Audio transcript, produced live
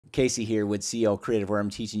Casey here with CL Creative, where I'm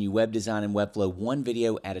teaching you web design and Webflow one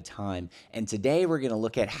video at a time. And today we're going to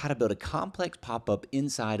look at how to build a complex pop-up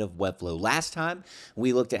inside of Webflow. Last time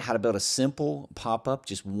we looked at how to build a simple pop-up,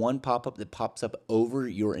 just one pop-up that pops up over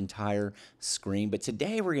your entire screen. But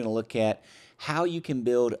today we're going to look at how you can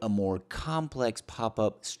build a more complex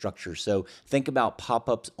pop-up structure. So think about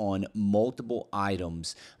pop-ups on multiple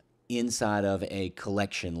items inside of a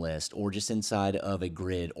collection list or just inside of a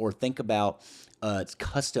grid, or think about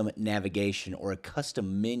custom navigation or a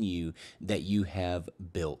custom menu that you have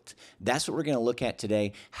built. That's what we're going to look at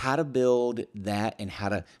today, how to build that and how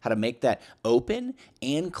to make that open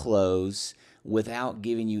and close without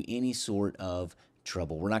giving you any sort of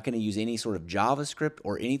trouble. We're not going to use any sort of JavaScript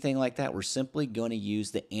or anything like that. We're simply going to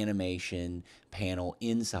use the animation panel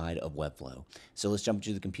inside of Webflow. So let's jump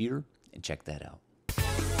to the computer and check that out.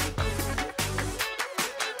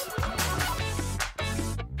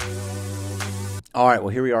 All right, well,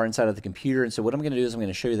 here we are inside of the computer. And so what I'm going to do is I'm going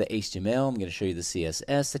to show you the HTML, I'm going to show you the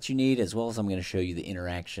CSS that you need, as well as I'm going to show you the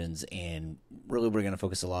interactions. And really, we're going to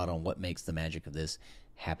focus a lot on what makes the magic of this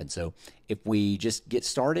happen. So if we just get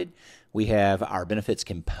started, we have our benefits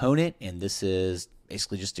component, and this is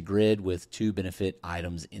basically just a grid with two benefit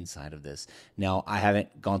items inside of this. Now, I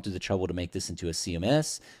haven't gone through the trouble to make this into a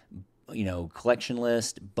CMS, collection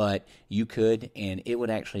list, but you could, and it would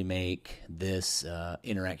actually make this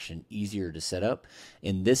interaction easier to set up.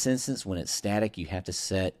 In this instance, when it's static, you have to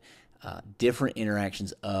set different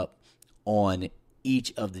interactions up on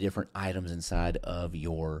each of the different items inside of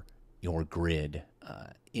your grid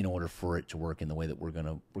in order for it to work in the way that we're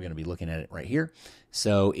gonna be looking at it right here.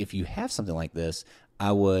 So if you have something like this,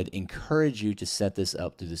 I would encourage you to set this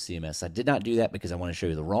up through the CMS. I did not do that because I want to show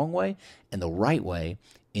you the wrong way and the right way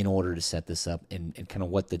in order to set this up and kind of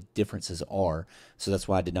what the differences are. So that's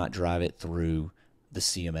why I did not drive it through the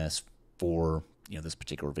CMS for this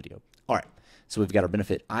particular video. All right, so we've got our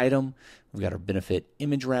benefit item, we've got our benefit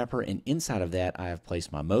image wrapper, and inside of that I have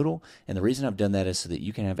placed my modal. And the reason I've done that is so that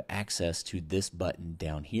you can have access to this button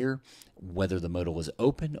down here, whether the modal is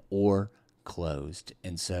open or closed.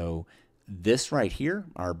 And so this right here,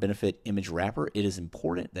 our benefit image wrapper, it is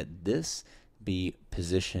important that this be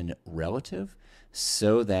position relative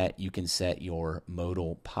so that you can set your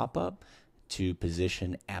modal pop-up to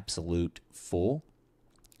position absolute full.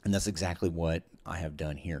 And that's exactly what I have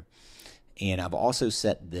done here. And I've also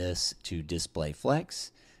set this to display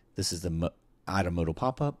flex. This is the item modal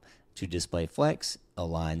pop-up to display flex,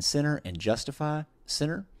 align center, and justify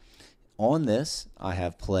center. On this, I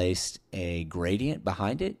have placed a gradient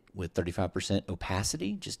behind it with 35%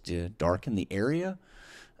 opacity just to darken the area.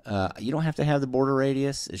 You don't have to have the border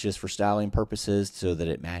radius. It's just for styling purposes so that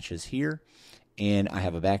it matches here. And I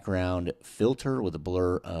have a background filter with a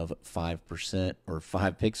blur of 5% or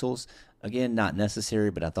 5 pixels. Again, not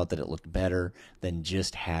necessary, but I thought that it looked better than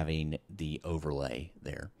just having the overlay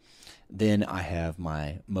there. Then I have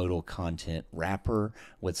my modal content wrapper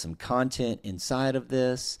with some content inside of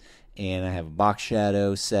this. And I have a box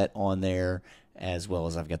shadow set on there, as well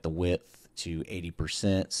as I've got the width to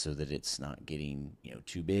 80% so that it's not getting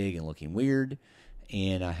too big and looking weird.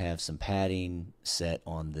 And I have some padding set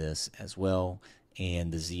on this as well,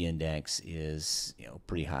 and the z-index is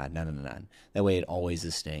pretty high, 999. That way it always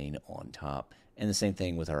is staying on top. And the same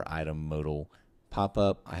thing with our item modal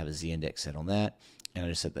pop-up. I have a z-index set on that, and I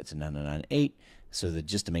just set that to 998 so that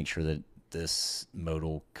just to make sure that this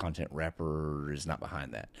modal content wrapper is not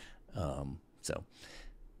behind that.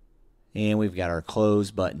 And we've got our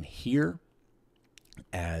close button here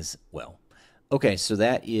as well. Okay, so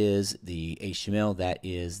that is the HTML, that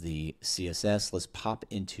is the CSS. Let's pop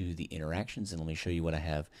into the interactions and let me show you what I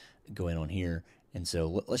have going on here. And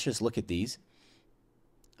so let's just look at these.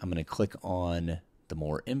 I'm going to click on the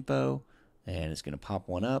more info, and it's going to pop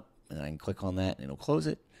one up, and I can click on that and it'll close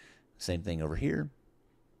it. Same thing over here.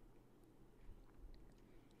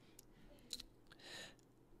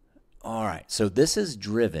 All right, so this is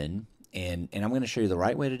driven, and I'm going to show you the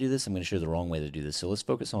right way to do this. I'm going to show you the wrong way to do this. So let's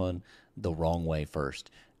focus on the wrong way first.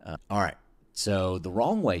 All right, so the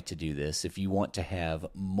wrong way to do this, if you want to have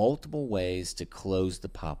multiple ways to close the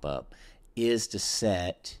pop-up, is to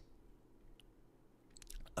set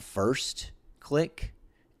a first click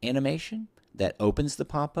animation that opens the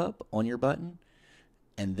pop-up on your button,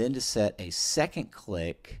 and then to set a second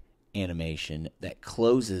click animation that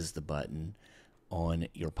closes the button on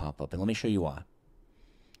your pop-up. And let me show you why.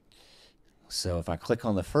 So if I click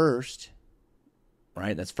on the first,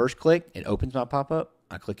 right, that's first click, it opens my pop-up.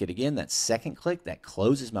 I click it again. That second click, that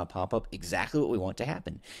closes my pop-up, exactly what we want to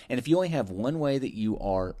happen. And if you only have one way that you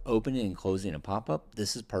are opening and closing a pop-up,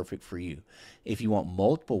 this is perfect for you. If you want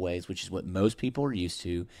multiple ways, which is what most people are used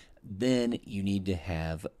to, then you need to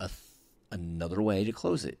have another way to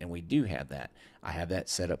close it. And we do have that. I have that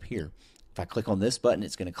set up here. If I click on this button,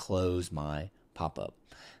 it's going to close my pop-up.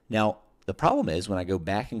 Now, the problem is when I go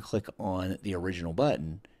back and click on the original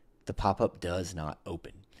button, the pop-up does not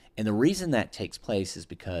open. And the reason that takes place is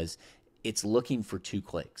because it's looking for 2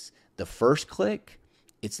 clicks. The first click,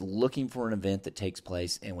 it's looking for an event that takes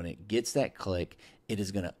place, and when it gets that click, it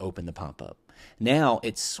is going to open the pop-up. Now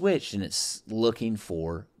it's switched and it's looking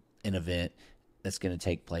for an event that's going to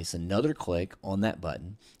take place. Another click on that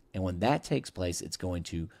button, and when that takes place, it's going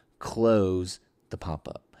to close the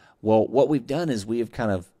pop-up. Well, what we've done is we've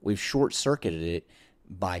short-circuited it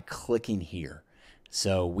by clicking here.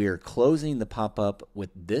 So we're closing the pop-up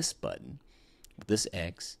with this button, with this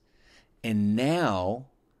X, and now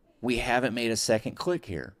we haven't made a second click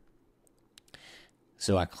here.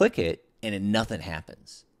 So I click it, and nothing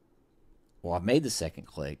happens. Well, I've made the second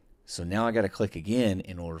click, so now I got to click again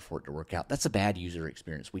in order for it to work out. That's a bad user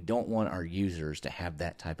experience. We don't want our users to have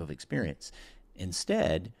that type of experience.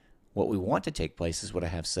 Instead, what we want to take place is what I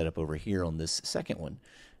have set up over here on this second one.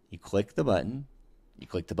 You click the button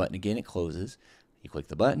again, it closes. You click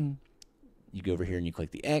the button, you go over here and you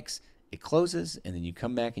click the X, it closes, and then you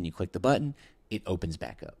come back and you click the button, it opens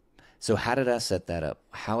back up. So how did I set that up?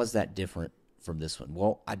 How is that different from this one?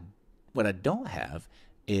 Well, what I don't have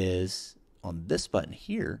is on this button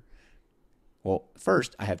here, well,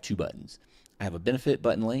 first I have 2 buttons. I have a benefit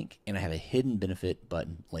button link and I have a hidden benefit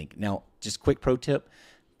button link. Now, just quick pro tip,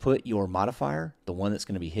 put your modifier, the one that's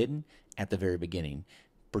going to be hidden, at the very beginning.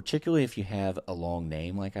 Particularly if you have a long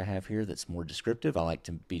name like I have here that's more descriptive. I like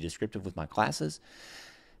to be descriptive with my classes.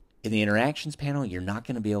 In the interactions panel, you're not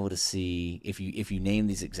going to be able to see, if you name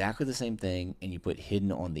these exactly the same thing and you put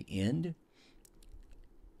hidden on the end,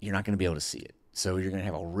 you're not going to be able to see it. So you're going to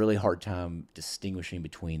have a really hard time distinguishing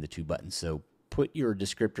between the 2 buttons. So put your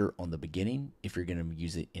descriptor on the beginning if you're going to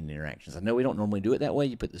use it in interactions. I know we don't normally do it that way.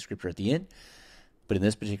 You put the descriptor at the end. But in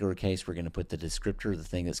this particular case, we're going to put the descriptor, the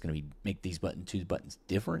thing that's going to make these 2 buttons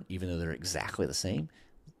different, even though they're exactly the same,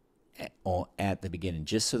 at the beginning,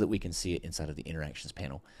 just so that we can see it inside of the interactions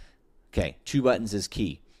panel. Okay, 2 buttons is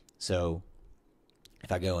key. So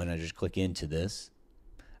if I go and I just click into this,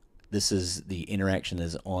 this is the interaction that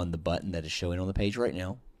is on the button that is showing on the page right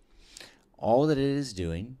now. All that it is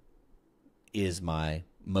doing is my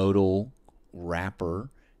modal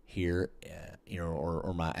wrapper here,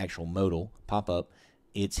 or my actual modal pop-up.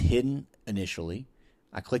 It's hidden initially.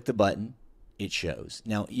 I click the button, it shows.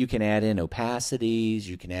 Now you can add in opacities,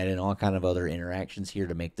 you can add in all kind of other interactions here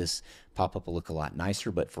to make this pop-up look a lot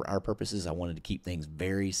nicer, but for our purposes I wanted to keep things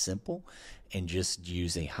very simple and just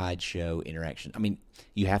use a hide show interaction. I mean,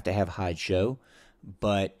 you have to have hide show,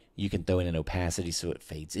 but you can throw in an opacity so it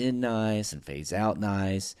fades in nice and fades out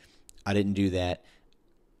nice. I didn't do that,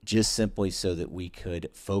 just simply so that we could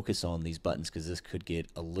focus on these buttons, because this could get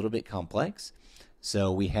a little bit complex.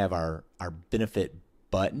 So we have our benefit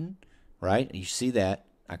button, right? You see that,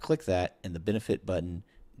 I click that, and the benefit button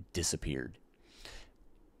disappeared.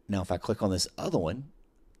 Now if I click on this other one,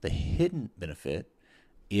 the hidden benefit,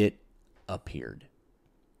 it appeared.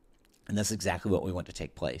 And that's exactly what we want to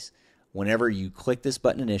take place. Whenever you click this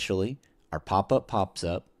button initially, our pop-up pops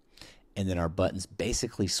up, and then our buttons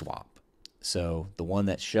basically swap. So the one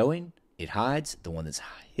that's showing, it hides. The one that's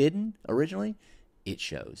hidden originally, it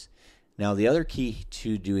shows. Now the other key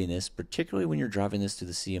to doing this, particularly when you're driving this to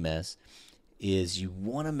the CMS, is you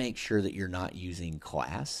want to make sure that you're not using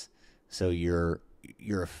class. So your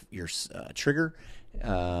trigger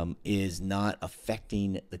is not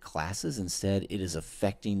affecting the classes. Instead, it is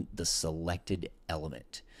affecting the selected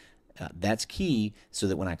element. That's key, so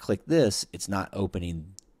that when I click this, it's not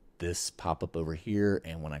opening this pop-up over here,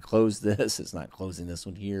 and when I close this, it's not closing this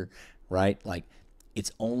one here, right? Like,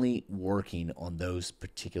 it's only working on those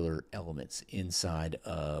particular elements inside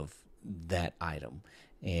of that item.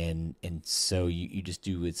 And so you just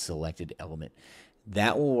do its selected element.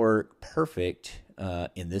 That will work perfect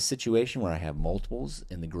in this situation where I have multiples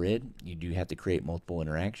in the grid. You do have to create multiple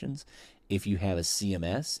interactions. If you have a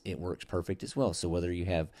CMS, it works perfect as well. So whether you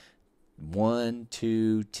have 1,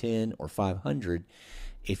 2, 10, or 500,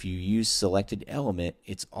 if you use selected element,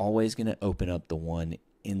 it's always going to open up the one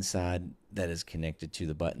inside that is connected to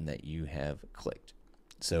the button that you have clicked.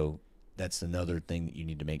 So that's another thing that you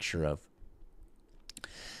need to make sure of.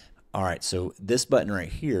 All right, so this button right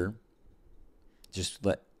here,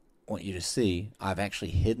 want you to see, I've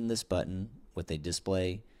actually hidden this button with a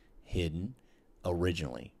display hidden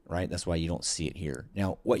originally, right? That's why you don't see it here.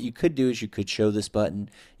 Now, what you could do is you could show this button.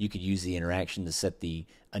 You could use the interaction to set the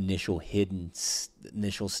initial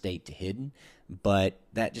state to hidden, but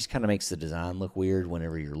that just kind of makes the design look weird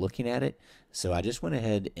whenever you're looking at it. So I just went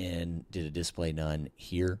ahead and did a display none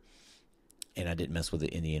here, and I didn't mess with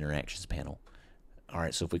it in the interactions panel. All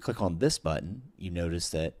right, so if we click on this button, you notice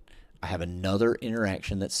that I have another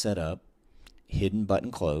interaction that's set up, hidden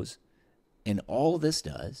button close, and all this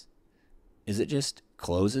does is it just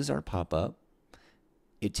closes our pop-up.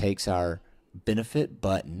 It takes our benefit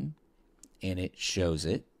button and it shows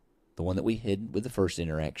it, the one that we hid with the first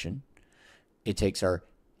interaction. It takes our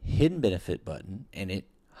hidden benefit button and it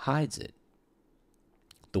hides it,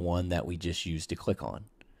 the one that we just used to click on.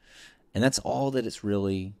 And that's all that it's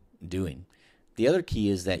really doing. The other key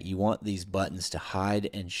is that you want these buttons to hide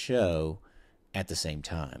and show at the same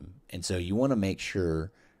time. And so you want to make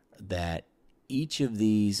sure that each of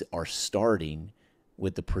these are starting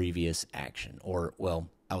with the previous action. Or, well,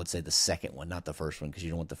 I would say the second one, not the first one, because you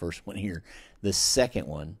don't want the first one here. The second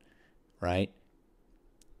one, right?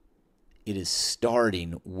 It is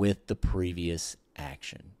starting with the previous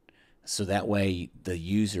action. So that way the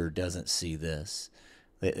user doesn't see this.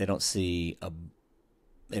 They don't see a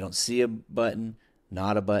button,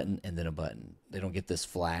 not a button, and then a button. They don't get this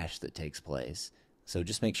flash that takes place. So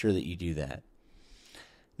just make sure that you do that.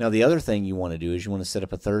 Now the other thing you want to do is you want to set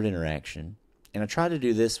up a third interaction. And I tried to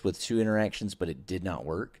do this with 2 interactions, but it did not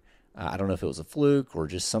work. I don't know if it was a fluke or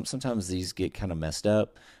just sometimes these get kind of messed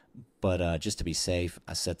up. But just to be safe,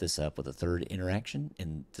 I set this up with a third interaction.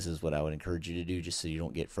 And this is what I would encourage you to do just so you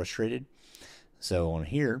don't get frustrated. So on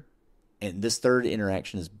here, and this third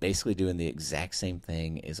interaction is basically doing the exact same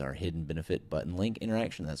thing as our hidden benefit button link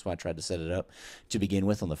interaction. That's why I tried to set it up to begin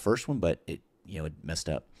with on the first one, but it messed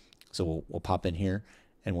up. So we'll pop in here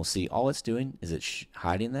and we'll see all it's doing is it's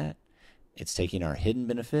hiding that. It's taking our hidden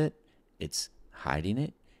benefit, it's hiding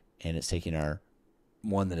it, and it's taking our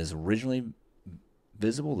one that is originally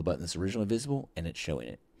visible, the button that's originally visible, and it's showing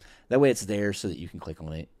it. That way it's there so that you can click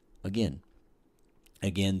on it again.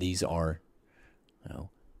 Again, these are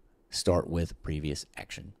start with previous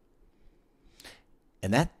action.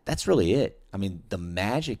 And that's really it. I mean, the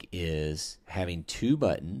magic is having 2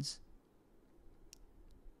 buttons,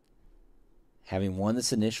 having one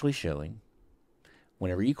that's initially showing.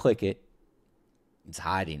 Whenever you click it, it's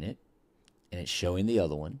hiding it, and it's showing the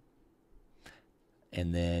other one.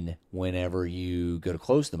 And then whenever you go to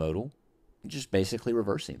close the modal, just basically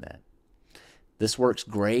reversing that. This works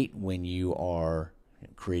great when you are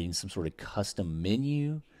creating some sort of custom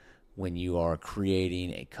menu, when you are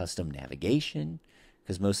creating a custom navigation,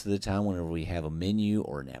 because most of the time whenever we have a menu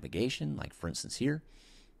or a navigation, like for instance here,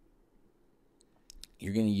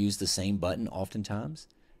 you're going to use the same button oftentimes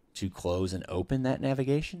to close and open that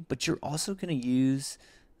navigation, but you're also going to use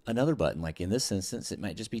another button. Like in this instance, it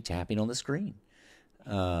might just be tapping on the screen.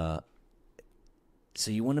 So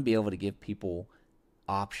you want to be able to give people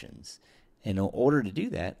options. And in order to do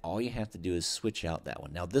that, all you have to do is switch out that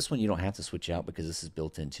one. Now, this one you don't have to switch out because this is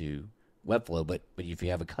built into Webflow, but if you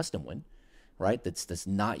have a custom one, right, that's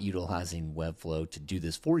not utilizing Webflow to do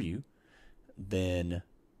this for you, then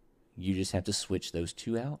you just have to switch those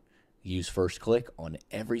 2 out. Use first click on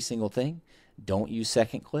every single thing. Don't use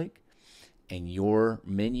second click. And your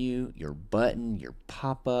menu, your button, your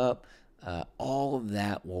pop-up, all of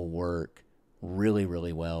that will work really,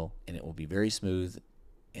 really well, and it will be very smooth,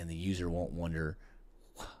 and the user won't wonder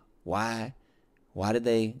why did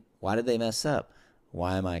they mess up?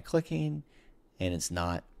 Why am I clicking and it's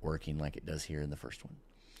not working like it does here in the first one?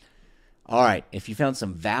 All right, if you found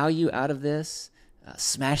some value out of this,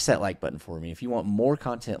 smash that like button for me. If you want more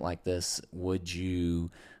content like this, would you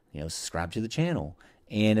subscribe to the channel?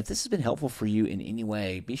 And if this has been helpful for you in any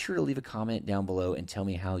way, be sure to leave a comment down below and tell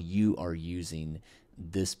me how you are using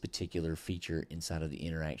this particular feature inside of the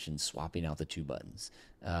interaction, swapping out the 2 buttons.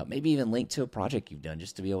 Maybe even link to a project you've done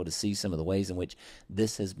just to be able to see some of the ways in which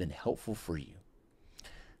this has been helpful for you.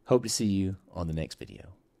 Hope to see you on the next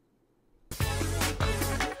video.